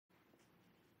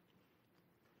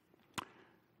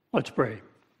Let's pray.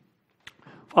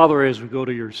 Father, as we go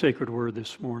to your sacred word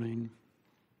this morning,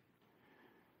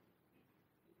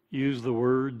 use the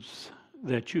words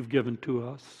that you've given to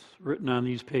us, written on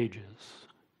these pages,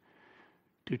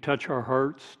 to touch our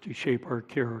hearts, to shape our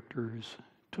characters,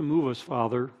 to move us,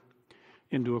 Father,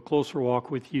 into a closer walk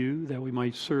with you, that we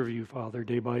might serve you, Father,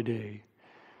 day by day,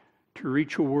 to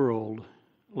reach a world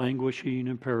languishing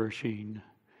and perishing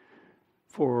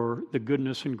for the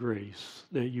goodness and grace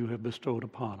that you have bestowed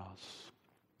upon us.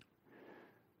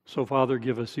 So, Father,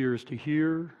 give us ears to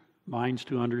hear, minds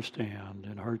to understand,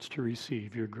 and hearts to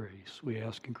receive your grace. We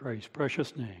ask in Christ's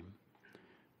precious name.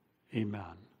 Amen.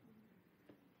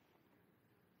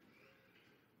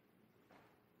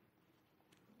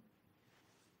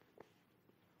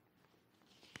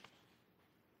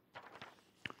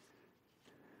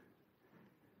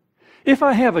 If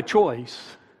I have a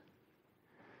choice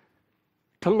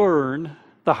to learn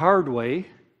the hard way, do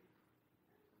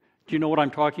you know what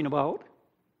I'm talking about?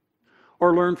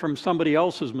 Or learn from somebody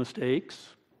else's mistakes,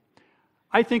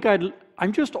 I think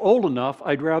I'm just old enough,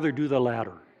 I'd rather do the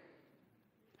latter.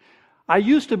 I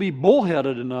used to be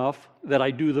bullheaded enough that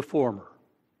I do the former.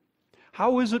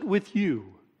 How is it with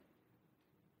you?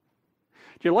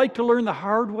 Do you like to learn the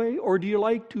hard way, or do you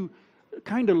like to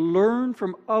kind of learn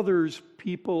from other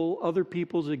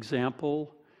people's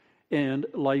example and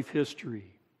life history?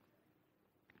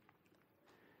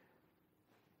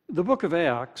 The book of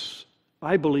Acts,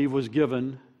 I believe, was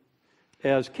given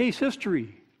as case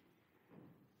history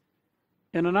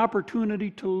and an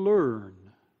opportunity to learn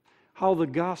how the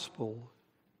gospel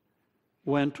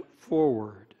went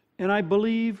forward. And I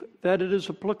believe that it is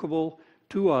applicable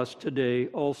to us today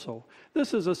also.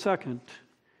 This is a second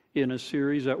in a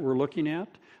series that we're looking at.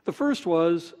 The first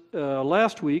was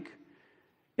last week,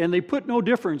 and they put no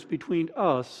difference between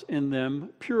us and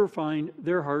them, purifying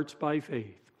their hearts by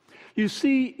faith. You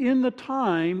see, in the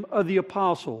time of the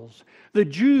apostles, the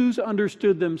Jews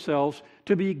understood themselves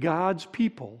to be God's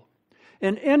people,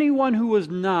 and anyone who was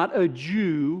not a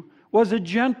Jew was a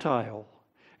Gentile,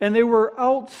 and they were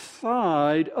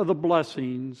outside of the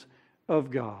blessings of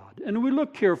God. And we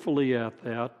look carefully at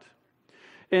that,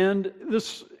 and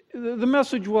the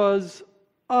message was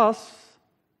us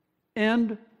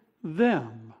and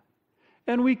them.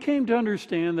 And we came to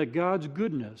understand that God's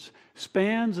goodness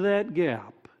spans that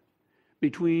gap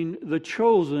between the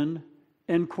chosen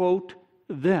and, quote,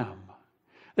 them.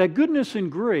 That goodness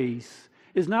and grace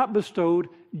is not bestowed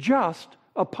just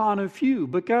upon a few,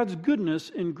 but God's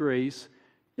goodness and grace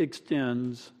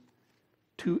extends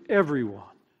to everyone.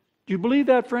 Do you believe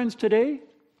that, friends, today?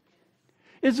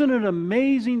 Isn't it an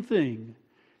amazing thing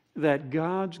that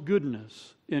God's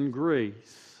goodness and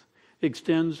grace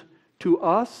extends to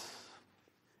us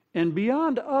and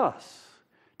beyond us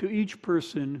to each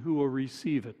person who will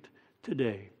receive it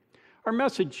today? Our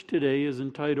message today is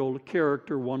entitled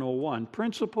Character 101,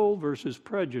 Principle versus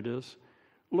Prejudice,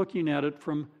 looking at it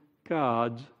from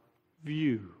God's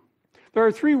view. There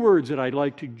are three words that I'd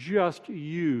like to just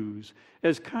use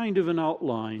as kind of an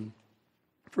outline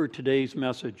for today's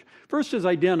message. First is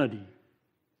identity.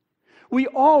 We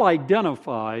all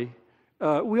identify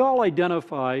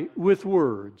with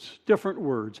words, different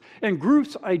words, and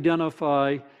groups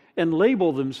identify and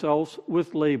label themselves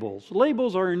with labels.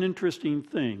 Labels are an interesting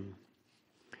thing.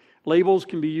 Labels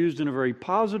can be used in a very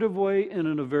positive way and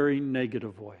in a very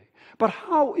negative way. But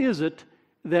how is it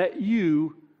that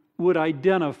you would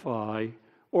identify,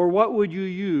 or what would you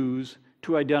use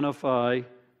to identify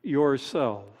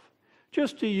yourself?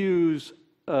 Just to use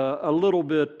a little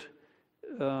bit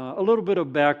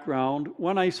of background,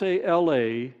 when I say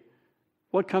L.A.,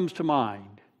 what comes to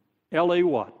mind? L.A.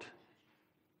 what?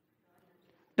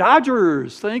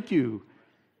 Dodgers, thank you.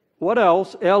 What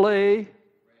else? L.A.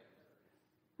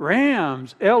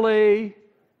 Rams. L.A.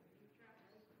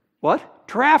 what?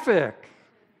 Traffic.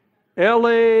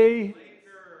 L.A.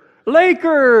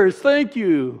 Lakers, thank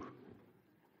you.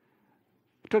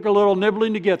 Took a little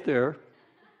nibbling to get there.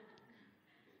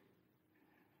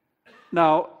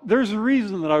 Now, there's a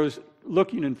reason that I was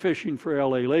looking and fishing for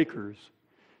L.A. Lakers,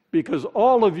 because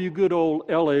all of you good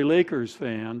old L.A. Lakers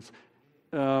fans,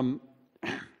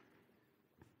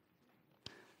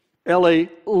 L.A.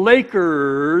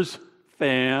 Lakers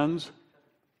fans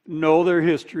know their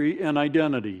history and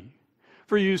identity.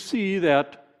 For you see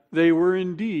that they were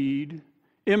indeed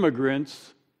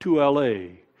immigrants to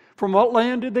L.A. From what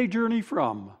land did they journey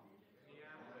from?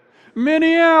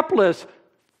 Minneapolis.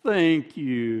 Thank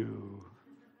you.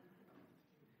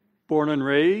 Born and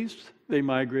raised, they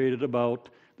migrated about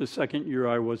the second year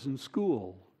I was in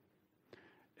school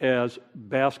as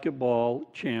basketball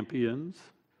champions.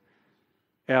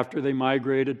 After they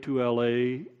migrated to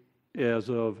LA As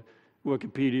of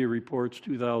Wikipedia reports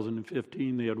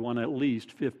 2015, they had won at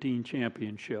least 15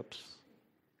 championships.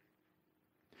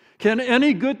 Can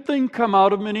any good thing come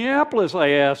out of Minneapolis, I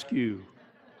ask you?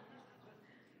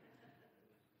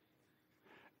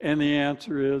 And the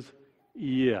answer is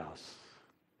yes.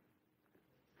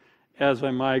 As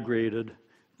I migrated,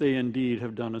 they indeed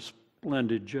have done a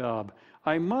splendid job.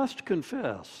 I must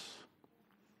confess,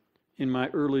 in my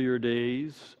earlier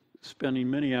days, spending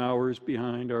many hours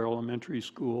behind our elementary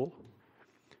school,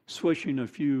 swishing a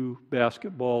few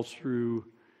basketballs through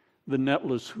the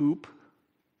netless hoop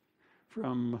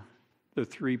from the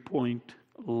three-point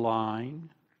line,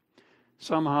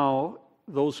 somehow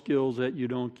those skills that you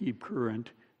don't keep current,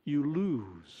 you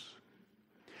lose.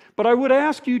 But I would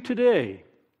ask you today,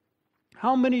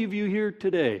 how many of you here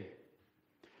today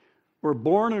were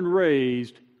born and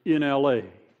raised in L.A.?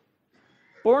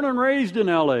 Born and raised in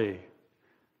L.A.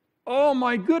 Oh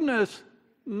my goodness,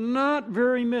 not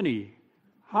very many.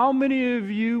 How many of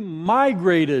you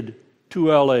migrated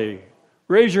to L.A.?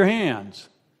 Raise your hands.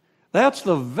 That's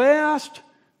the vast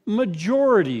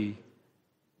majority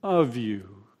of you.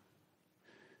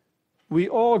 We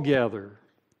all gather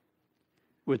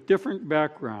with different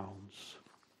backgrounds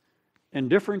and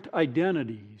different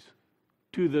identities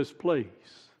to this place.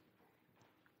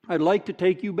 I'd like to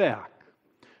take you back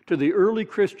to the early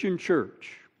Christian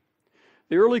church.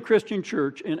 The early Christian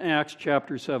church in Acts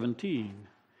chapter 17,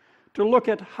 to look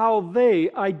at how they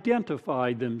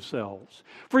identified themselves.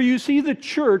 For you see, the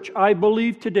church, I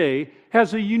believe today,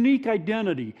 has a unique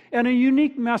identity and a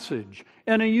unique message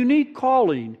and a unique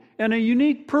calling and a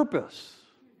unique purpose.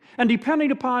 And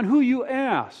depending upon who you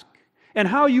ask and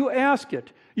how you ask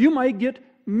it, you might get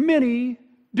many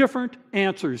different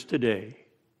answers today.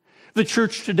 The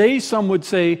church today, some would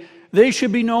say, they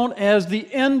should be known as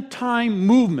the end-time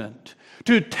movement,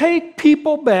 to take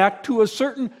people back to a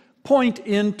certain point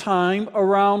in time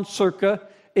around circa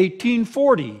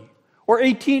 1840 or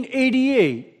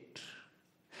 1888.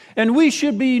 And we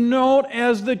should be known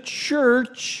as the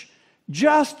church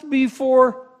just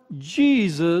before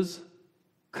Jesus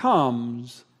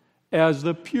comes as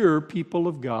the pure people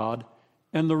of God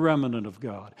and the remnant of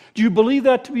God. Do you believe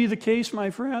that to be the case,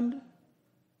 my friend?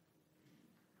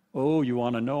 Oh, you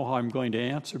want to know how I'm going to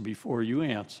answer before you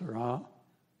answer, huh?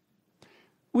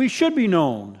 We should be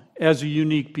known as a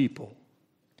unique people.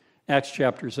 Acts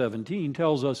chapter 17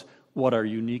 tells us what our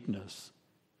uniqueness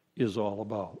is all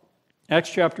about. Acts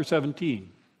chapter 17,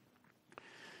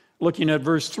 looking at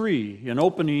verse 3 and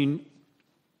opening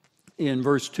in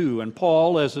verse 2. And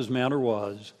Paul, as his manner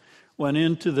was, went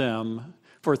into them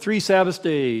for 3 Sabbath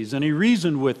days, and he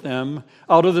reasoned with them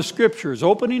out of the Scriptures,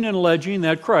 opening and alleging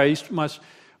that Christ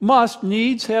must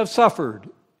needs have suffered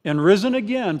and risen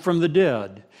again from the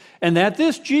dead, and that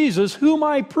this Jesus whom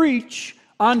I preach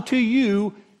unto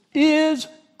you is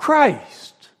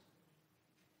Christ.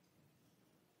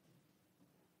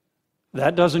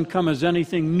 That doesn't come as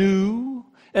anything new,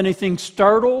 anything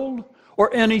startled,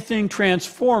 or anything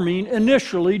transforming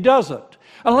initially, does it?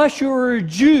 Unless you were a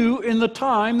Jew in the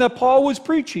time that Paul was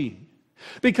preaching.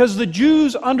 Because the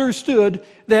Jews understood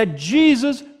that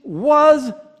Jesus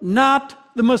was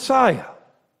not the Messiah.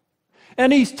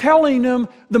 And he's telling them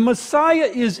the Messiah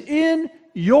is in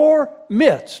your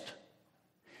midst.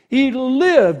 He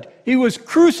lived, he was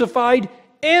crucified,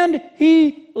 and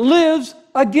he lives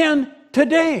again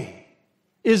today.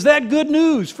 Is that good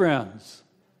news, friends?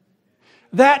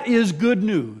 That is good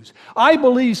news. I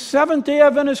believe Seventh-day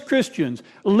Adventist Christians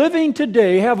living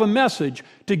today have a message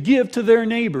to give to their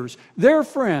neighbors, their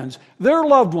friends, their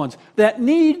loved ones that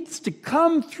needs to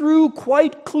come through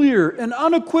quite clear and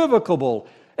unequivocal.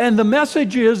 And the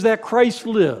message is that Christ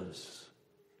lives.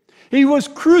 He was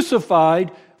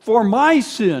crucified for my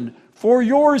sin, for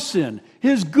your sin.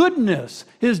 His goodness,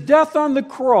 his death on the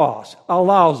cross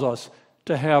allows us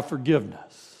to have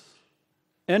forgiveness.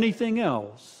 Anything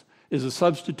else is a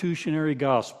substitutionary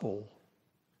gospel.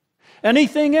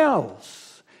 Anything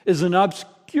else is an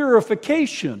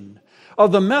obscurification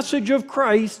of the message of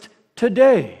Christ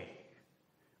today.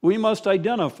 We must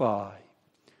identify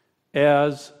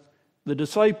as the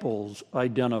disciples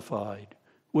identified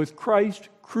with Christ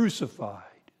crucified,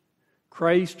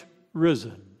 Christ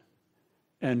risen,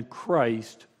 and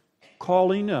Christ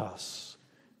calling us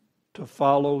to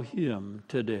follow him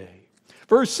today.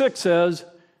 Verse 6 says,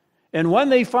 and when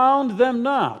they found them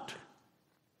not,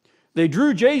 they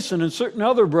drew Jason and certain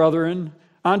other brethren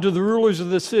unto the rulers of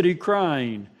the city,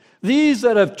 crying, these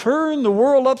that have turned the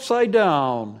world upside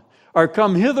down are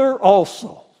come hither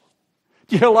also.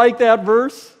 Do you like that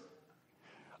verse?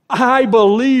 I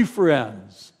believe,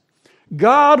 friends,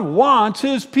 God wants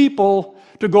his people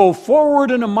to go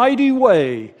forward in a mighty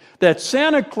way, that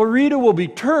Santa Clarita will be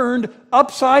turned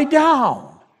upside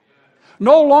down.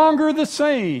 No longer the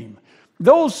same.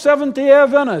 Those Seventh-day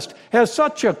Adventists have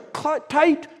such a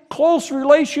tight, close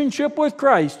relationship with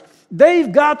Christ.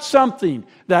 They've got something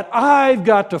that I've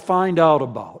got to find out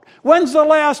about. When's the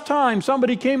last time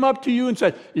somebody came up to you and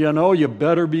said, you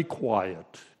better be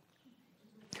quiet.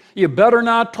 You better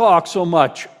not talk so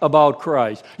much about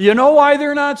Christ. You know why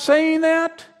they're not saying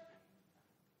that?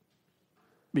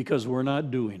 Because we're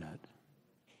not doing it.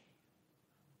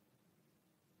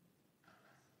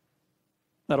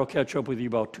 That'll catch up with you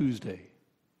about Tuesday.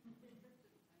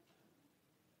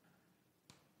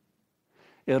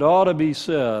 It ought to be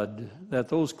said that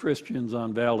those Christians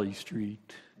on Valley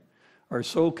Street are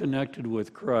so connected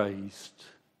with Christ,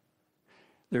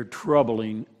 they're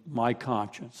troubling my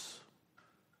conscience.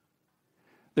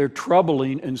 They're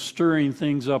troubling and stirring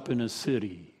things up in a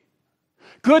city.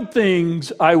 Good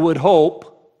things, I would hope.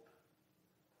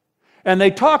 And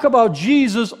they talk about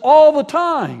Jesus all the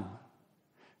time.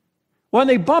 When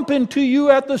they bump into you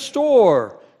at the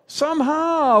store,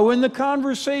 somehow in the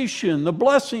conversation, the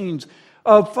blessings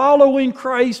of following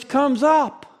Christ comes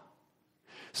up.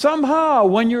 Somehow,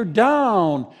 when you're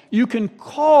down, you can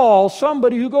call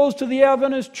somebody who goes to the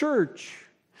Adventist church.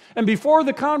 And before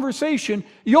the conversation,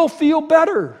 you'll feel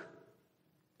better.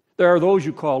 There are those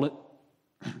you call it,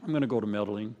 I'm going to go to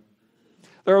meddling.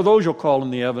 There are those you'll call in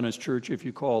the Adventist church. If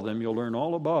you call them, you'll learn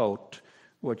all about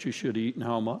what you should eat and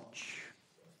how much,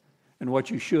 and what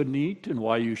you shouldn't eat and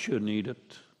why you shouldn't eat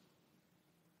it.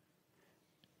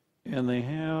 And they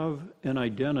have an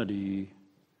identity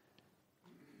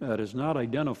that is not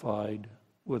identified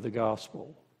with the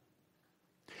gospel.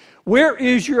 Where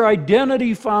is your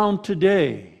identity found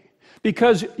today?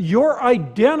 Because your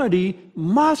identity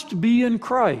must be in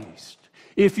Christ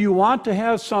if you want to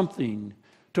have something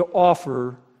to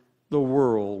offer the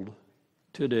world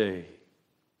today.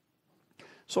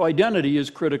 So identity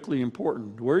is critically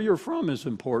important. Where you're from is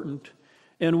important,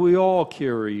 and we all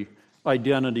carry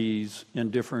identities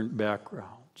and different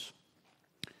backgrounds.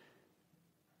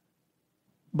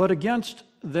 But against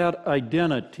that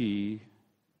identity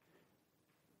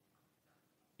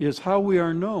is how we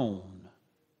are known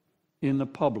in the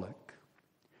public.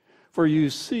 For you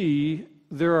see,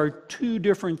 there are two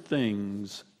different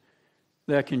things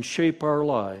that can shape our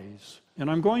lives. And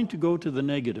I'm going to go to the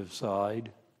negative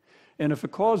side. And if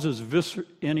it causes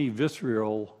any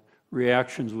visceral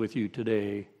reactions with you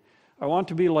today, I want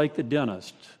to be like the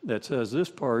dentist that says this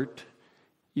part,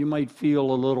 you might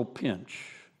feel a little pinch.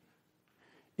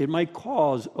 It might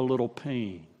cause a little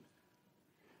pain.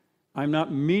 I'm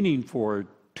not meaning for it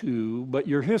to, but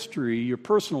your history, your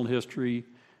personal history,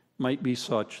 might be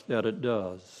such that it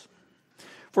does.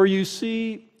 For you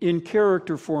see, in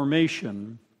character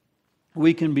formation,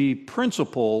 we can be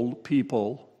principled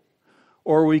people,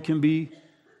 or we can be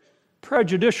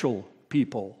prejudicial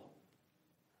people.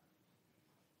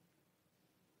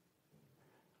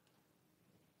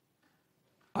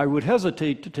 I would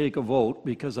hesitate to take a vote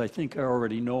because I think I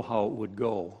already know how it would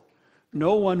go.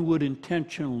 No one would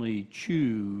intentionally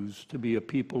choose to be a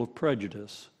people of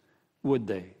prejudice, would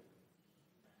they?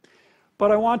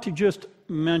 But I want to just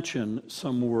mention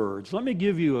some words. Let me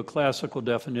give you a classical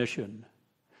definition.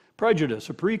 Prejudice,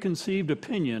 a preconceived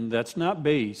opinion that's not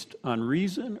based on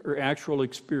reason or actual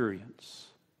experience.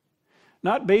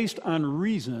 Not based on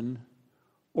reason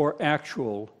or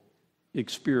actual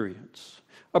experience.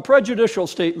 A prejudicial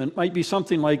statement might be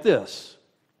something like this.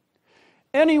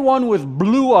 Anyone with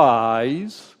blue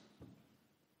eyes,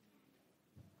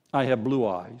 I have blue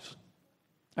eyes,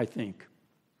 I think.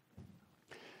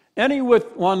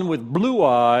 Anyone with blue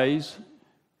eyes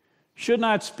should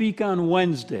not speak on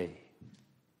Wednesday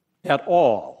at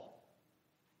all.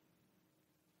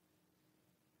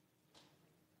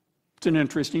 It's an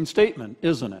interesting statement,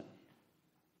 isn't it?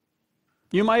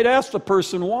 You might ask the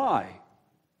person why.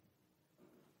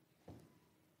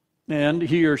 And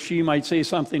he or she might say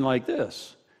something like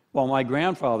this. Well, my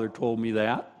grandfather told me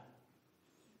that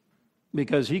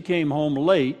because he came home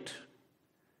late,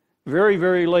 very,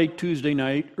 very late Tuesday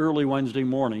night, early Wednesday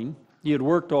morning. He had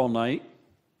worked all night.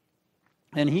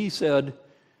 And he said,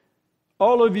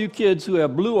 all of you kids who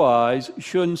have blue eyes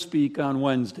shouldn't speak on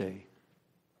Wednesday.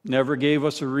 Never gave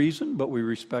us a reason, but we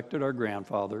respected our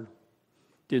grandfather.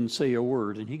 Didn't say a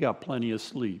word, and he got plenty of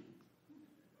sleep.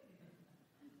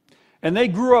 And they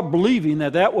grew up believing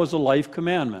that that was a life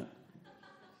commandment.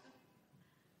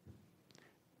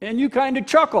 And you kind of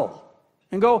chuckle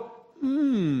and go,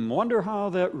 wonder how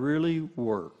that really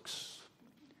works.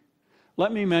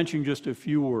 Let me mention just a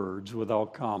few words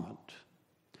without comment.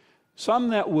 Some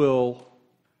that will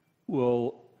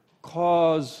will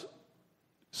cause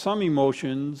some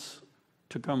emotions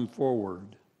to come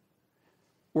forward.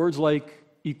 Words like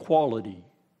equality,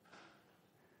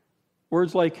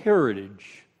 words like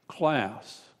heritage,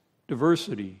 class,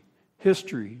 diversity,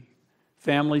 history,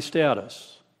 family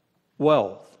status,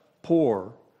 wealth,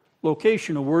 poor,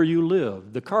 location of where you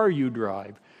live, the car you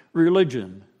drive,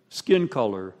 religion, skin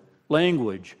color,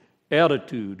 language,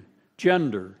 attitude,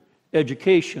 gender,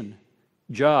 education,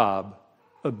 job,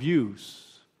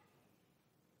 abuse.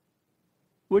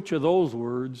 Which of those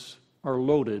words are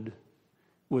loaded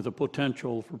with a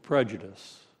potential for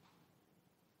prejudice?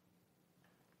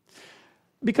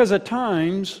 Because at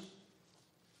times,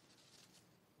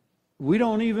 we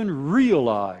don't even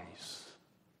realize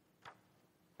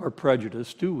our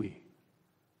prejudice, do we?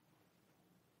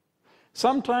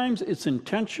 Sometimes it's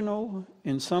intentional,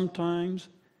 and sometimes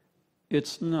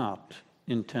it's not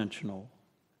intentional.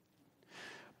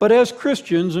 But as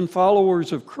Christians and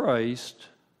followers of Christ,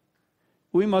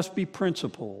 we must be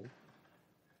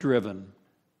principle-driven.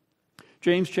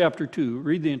 James chapter 2,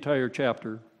 read the entire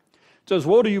chapter. It says,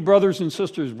 "Woe to you, brothers and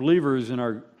sisters, believers in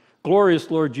our glorious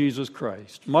Lord Jesus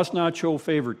Christ. Must not show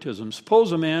favoritism.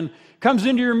 Suppose a man comes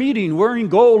into your meeting wearing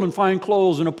gold and fine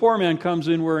clothes, and a poor man comes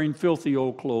in wearing filthy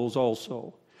old clothes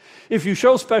also. If you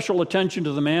show special attention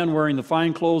to the man wearing the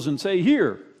fine clothes and say,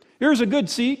 here's a good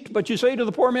seat, but you say to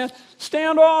the poor man,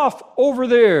 stand off over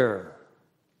there.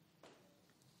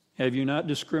 Have you not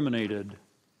discriminated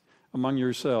among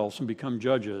yourselves and become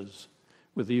judges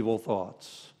with evil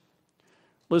thoughts?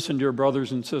 Listen, dear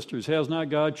brothers and sisters, has not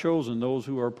God chosen those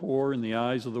who are poor in the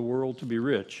eyes of the world to be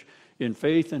rich in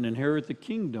faith and inherit the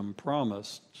kingdom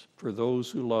promised for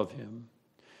those who love him?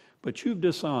 But you've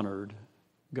dishonored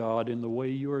God in the way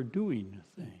you are doing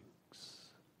things."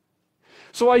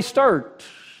 So I start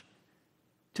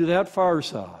to that far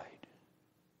side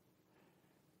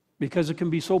because it can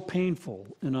be so painful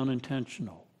and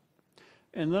unintentional.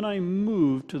 And then I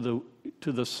move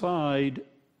to the side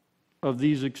of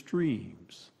these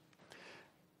extremes,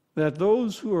 that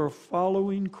those who are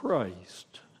following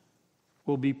Christ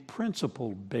will be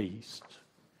principle-based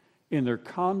in their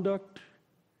conduct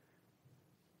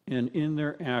and in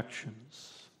their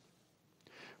actions.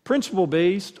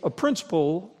 Principle-based, a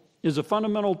principle is a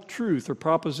fundamental truth or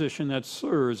proposition that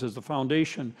serves as the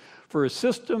foundation for a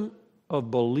system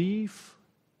of belief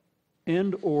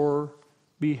and or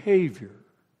behavior.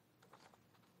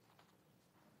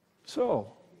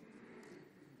 So,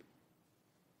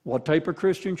 what type of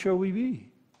Christian shall we be?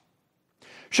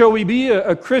 Shall we be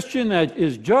a Christian that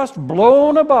is just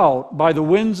blown about by the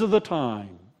winds of the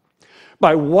time,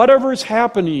 by whatever's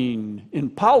happening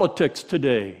in politics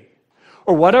today,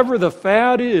 or whatever the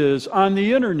fad is on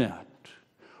the internet,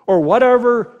 or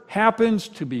whatever happens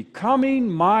to be coming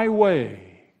my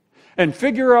way, and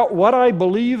figure out what I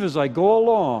believe as I go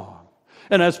along?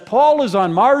 And as Paul is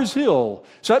on Mars Hill,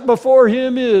 set before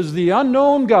him is the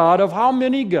unknown God of how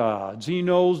many gods he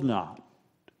knows not.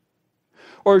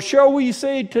 Or shall we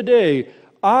say today,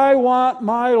 I want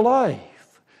my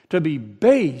life to be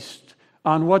based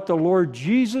on what the Lord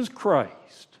Jesus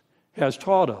Christ has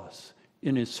taught us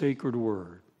in his sacred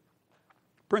word?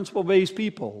 Principle-based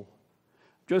people,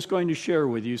 I'm just going to share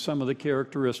with you some of the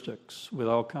characteristics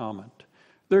without comment.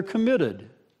 They're committed.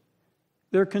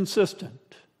 They're consistent.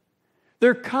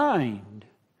 They're kind,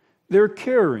 they're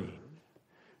caring,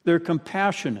 they're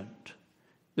compassionate,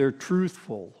 they're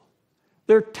truthful,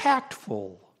 they're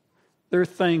tactful, they're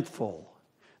thankful.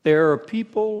 They are a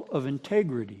people of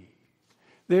integrity.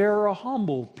 They are a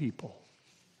humble people.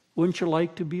 Wouldn't you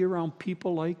like to be around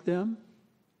people like them?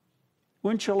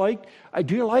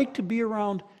 Do you like to be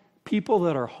around people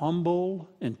that are humble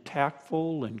and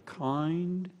tactful and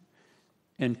kind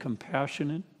and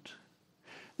compassionate?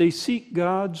 They seek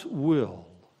God's will.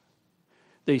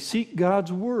 They seek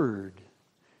God's word.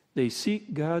 They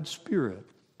seek God's spirit.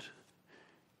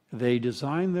 They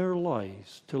design their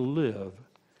lives to live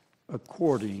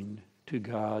according to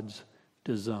God's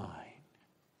design.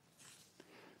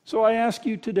 So I ask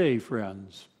you today,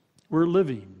 friends, we're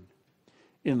living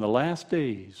in the last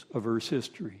days of Earth's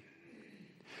history.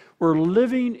 We're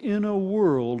living in a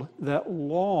world that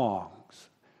longs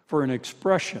for an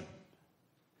expression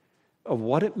of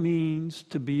what it means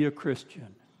to be a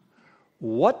Christian.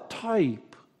 What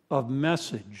type of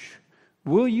message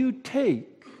will you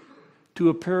take to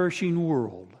a perishing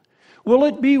world? Will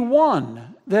it be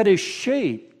one that is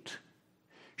shaped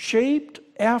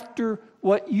after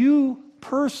what you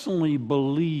personally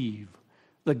believe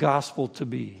the gospel to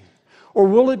be? Or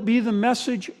will it be the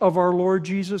message of our Lord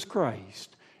Jesus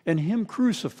Christ and him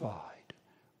crucified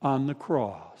on the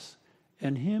cross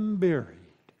and him buried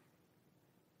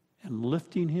and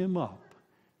lifting him up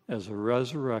as a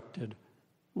resurrected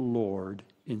Lord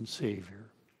and Savior.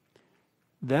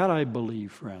 That, I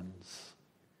believe, friends,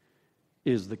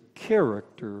 is the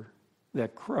character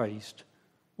that Christ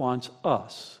wants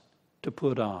us to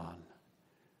put on.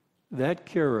 That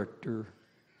character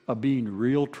of being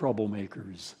real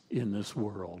troublemakers in this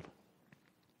world.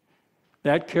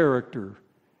 That character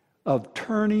of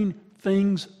turning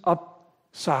things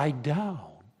upside down.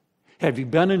 Have you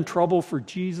been in trouble for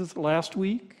Jesus last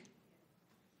week?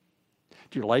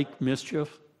 Do you like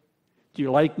mischief? Do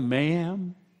you like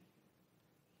mayhem?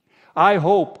 I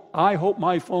hope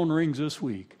my phone rings this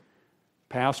week.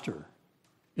 Pastor,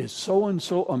 is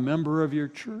so-and-so a member of your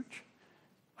church?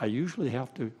 I usually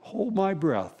have to hold my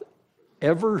breath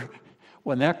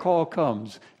when that call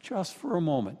comes, just for a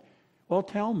moment. Well,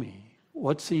 tell me,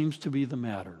 what seems to be the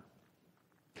matter?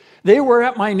 They were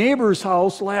at my neighbor's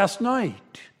house last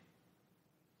night.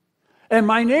 And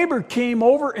my neighbor came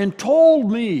over and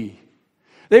told me.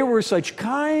 They were such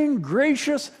kind,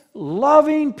 gracious,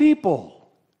 loving people.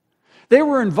 They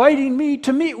were inviting me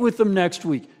to meet with them next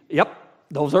week. Yep,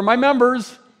 those are my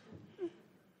members.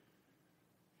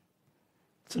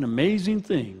 It's an amazing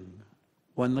thing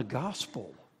when the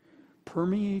gospel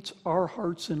permeates our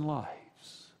hearts and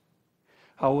lives,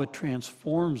 how it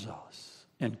transforms us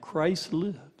and Christ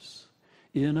lives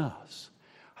in us,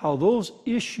 how those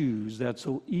issues that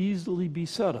so easily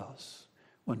beset us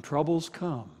when troubles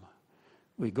come,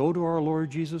 we go to our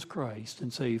Lord Jesus Christ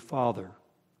and say, Father,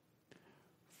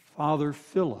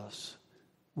 fill us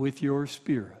with your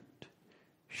Spirit.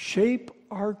 Shape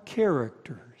our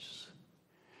characters.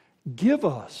 Give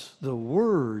us the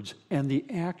words and the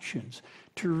actions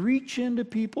to reach into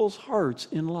people's hearts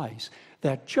in life,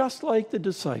 that just like the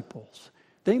disciples,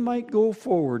 they might go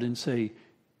forward and say,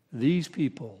 these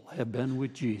people have been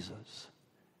with Jesus.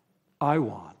 I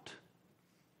want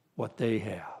what they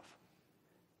have.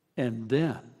 And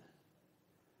then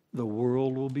the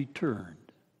world will be turned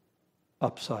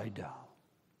upside down.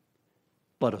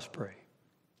 Let us pray.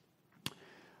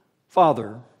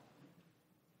 Father,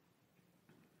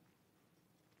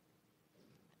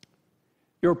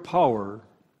 your power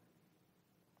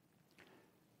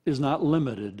is not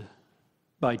limited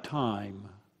by time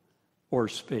or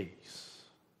space.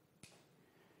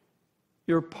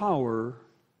 Your power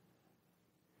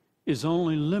is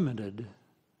only limited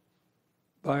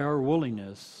by our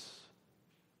willingness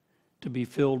to be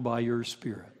filled by your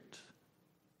Spirit.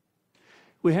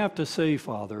 We have to say,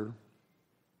 Father,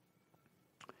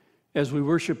 as we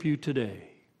worship you today,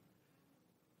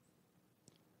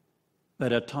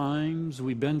 that at times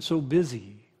we've been so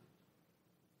busy,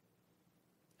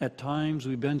 at times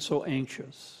we've been so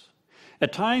anxious,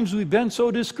 at times we've been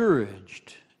so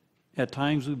discouraged, at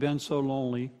times we've been so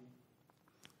lonely,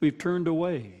 we've turned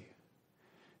away,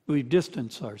 we've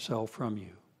distanced ourselves from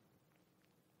you.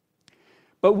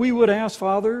 But we would ask,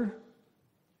 Father,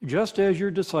 just as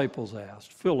your disciples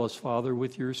asked, fill us, Father,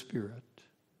 with your Spirit.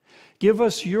 Give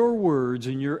us your words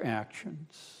and your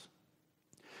actions,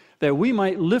 that we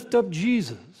might lift up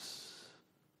Jesus,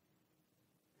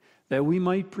 that we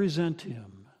might present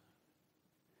him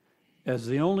as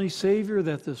the only Savior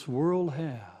that this world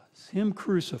has, him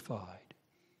crucified,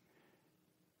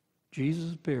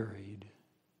 Jesus buried,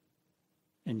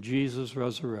 and Jesus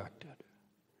resurrected.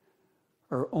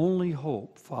 Our only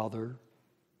hope, Father,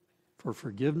 for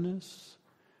forgiveness,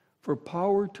 for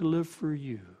power to live for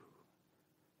you,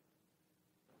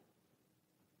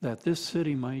 that this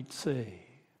city might say,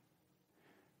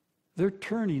 they're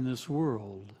turning this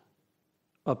world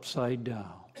upside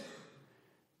down,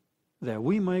 that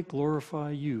we might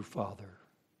glorify you, Father,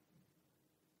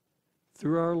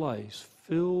 through our lives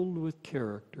filled with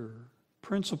character,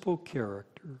 principal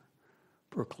character,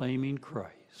 proclaiming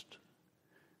Christ.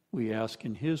 We ask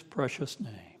in his precious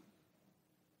name.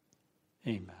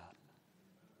 Amen.